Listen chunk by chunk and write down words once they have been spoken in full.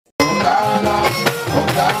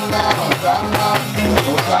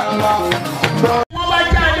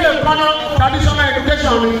Traditional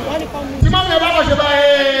education.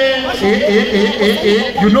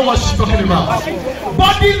 You know what she's talking about.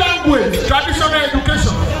 Body language, traditional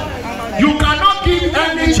education. You cannot give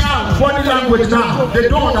any child body language now. They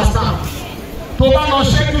don't understand. What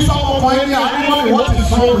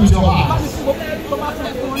is wrong with your heart?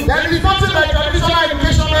 There is nothing like traditional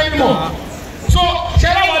education anymore. So,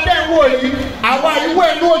 ṣẹlẹ̀ wọ́n bẹ́ẹ̀ wò yìí, àwa ìwé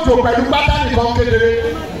inú òjò pẹ̀lú pátá nìkan kékeré.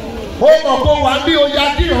 Ó mọ̀ kó wà bí oyè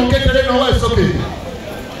adìrán kékeré náà wẹ̀ sókè.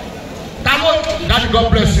 Daddy, God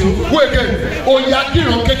bless you. Who again? Oyè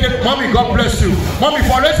adìrán kékeré. Mommy, God bless you. Mommy,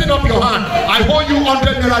 for raising up your hand, I hold you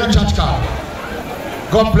 100 naira recharge card.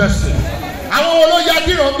 God bless you. Àwọn olóyè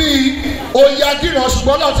adìrán bíi oyè adìrán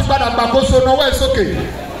ṣùgbọ́n náà ti padà gbàgbóso náà wẹ̀ sókè.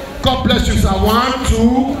 God bless you, sir. 1,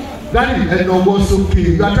 2. Daddy, and no was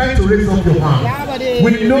okay. You are trying to raise up your hand.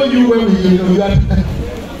 We know you when we know you are.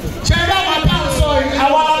 Chega matang sorry. I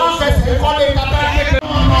want to first call it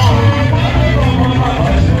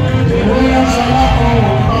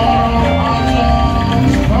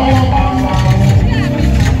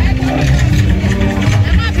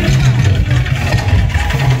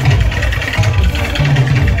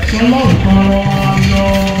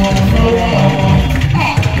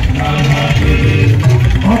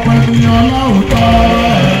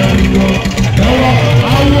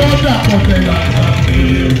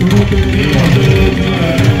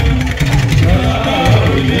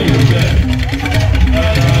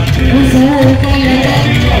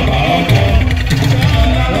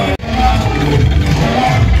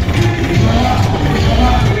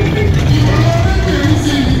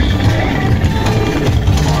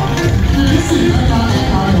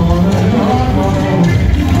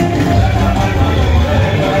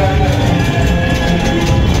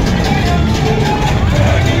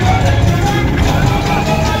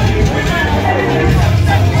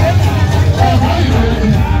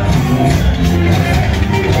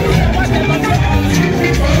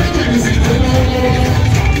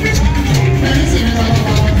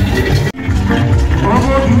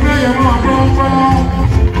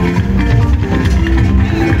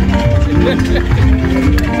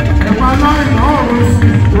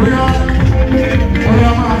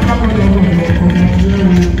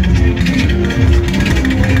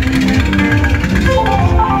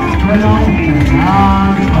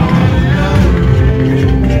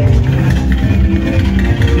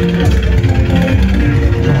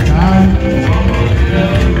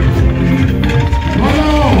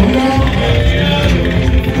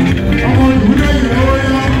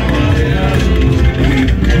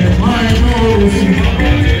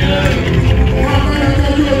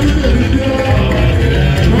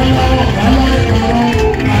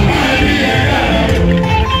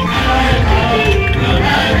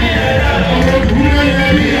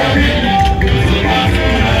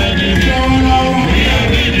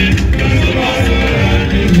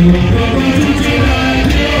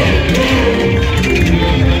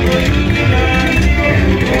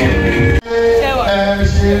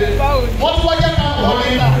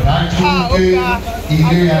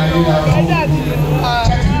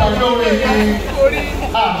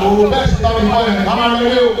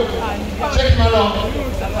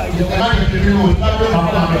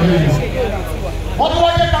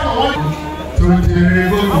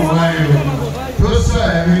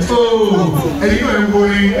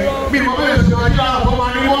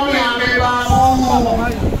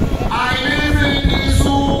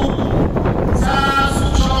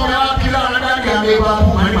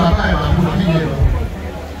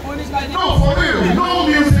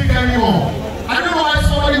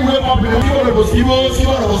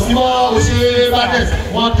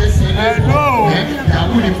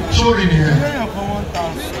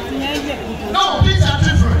No, things are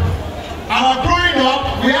different. Our growing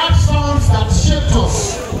up, we have songs that shaped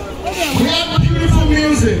us. We have beautiful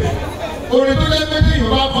music. What did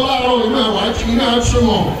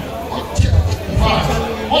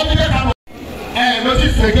they come?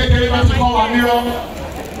 Notice the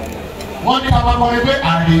one thing about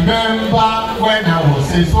I remember when I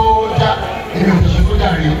was a soldier.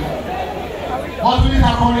 What did it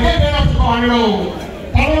happen?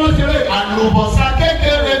 Àlùbọ́sà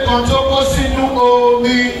kékeré kan tó kó sínú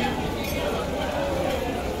omi.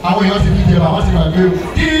 Àwọn èèyàn ti díje bá wọ́n ti gbàgbé o.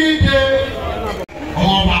 Díje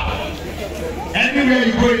ọmọọba. Anywhere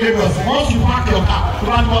you go in Lagos, once you park your car, tó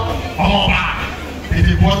bá tọ́ ọmọọba.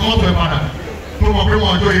 Tètè bọ́ mọ́tò ẹ̀ padà. Tó mọ̀ pé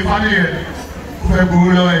wọ́n jó ifá nìyẹn. Kó fẹ́ gbowó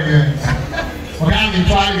lọ́wọ́ ẹ̀ yẹn. Okay, I'm in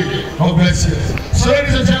Charlie. God bless you. So,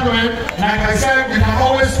 ladies and gentlemen, like I said, we can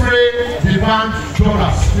always spray the band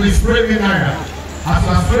dollars. Please spray me naira. As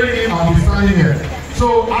I spray him, I'll be standing here. So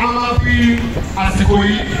So I'm happy as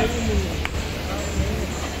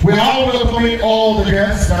we are all welcoming all the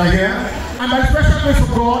guests that are here. And by special grace of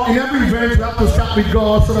God, in every event we have to start with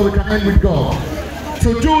God so that we can end with God.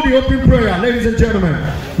 So do the opening prayer, ladies and gentlemen.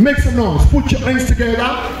 Make some noise. Put your hands together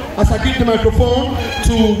as I give the microphone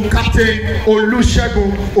to Captain Olusegun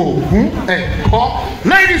Odunneye.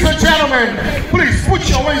 Ladies and gentlemen, please put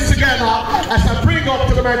your hands together as I bring up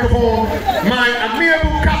to the microphone my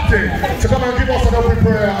amiable captain to come and give us an opening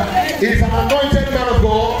prayer. He is an anointed man of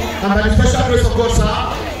God, and by the special grace of God,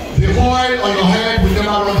 sir, the oil on your head will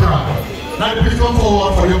never run dry. Now please come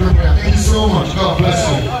forward for the opening prayer. Thank you so much. God bless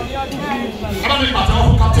you. I don't need my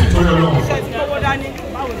powerful captain to your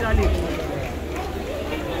Lord.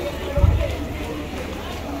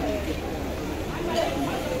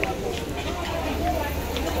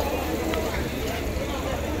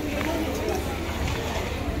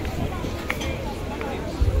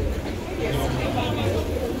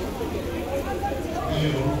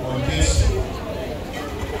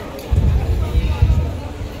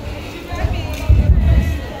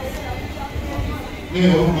 Ní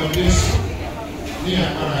orúkọ Jésù, ní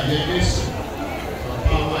àpárá jẹ Jésù,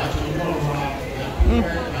 bàbá wa àti ọlọ́run wa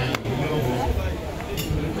ẹ̀kúnrẹ́ àìní ọ̀wọ́,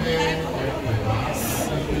 ìpínlẹ̀ ẹ̀pẹ̀ wá àti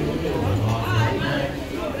ìpínlẹ̀ ọ̀wọ́ ẹ̀pẹ̀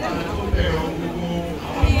láti tó bẹ̀rẹ̀ gbogbo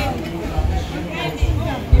àwọn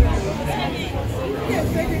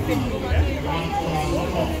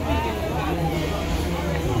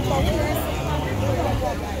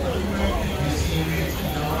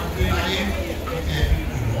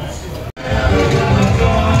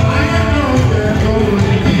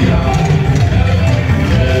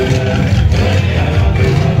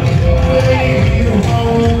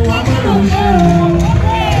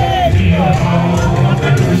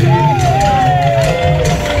àgbègbè láti ṣe ní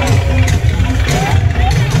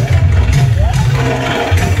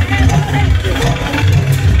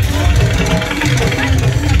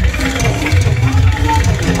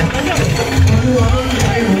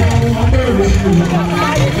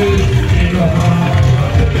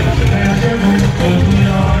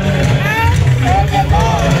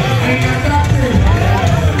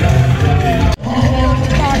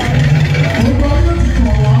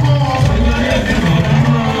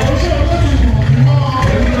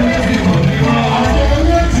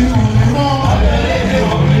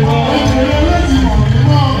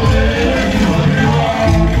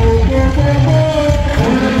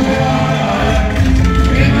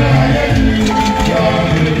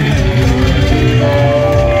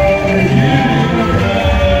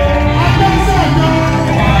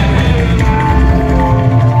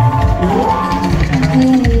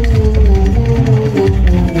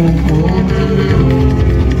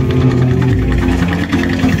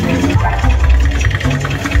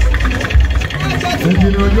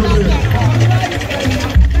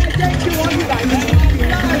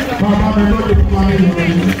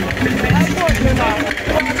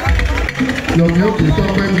Yọ̀mí òkè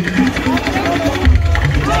tọ́pẹ́ ni,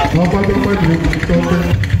 wọ́n bá tọ́pẹ́ ni òkè tọ́pẹ́.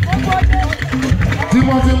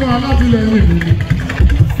 Tímọ́tímọ́ alátìlẹ́yìn mi ni,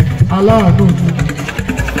 aláàánú mi,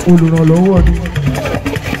 olùrànlọ́wọ́ ni,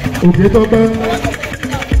 òkè tọ́pẹ́.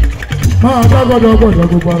 Máa dágbọ́dọ̀ gbọ́dọ̀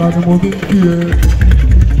gbogbo ara ni mo fi ń kí ẹ.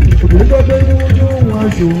 Òkè tọ́pẹ́ ní wọ́n tó òun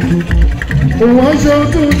aṣọ tuntun. Òun aṣọ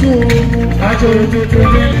tuntun, aṣọ tuntun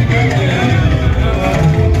ní.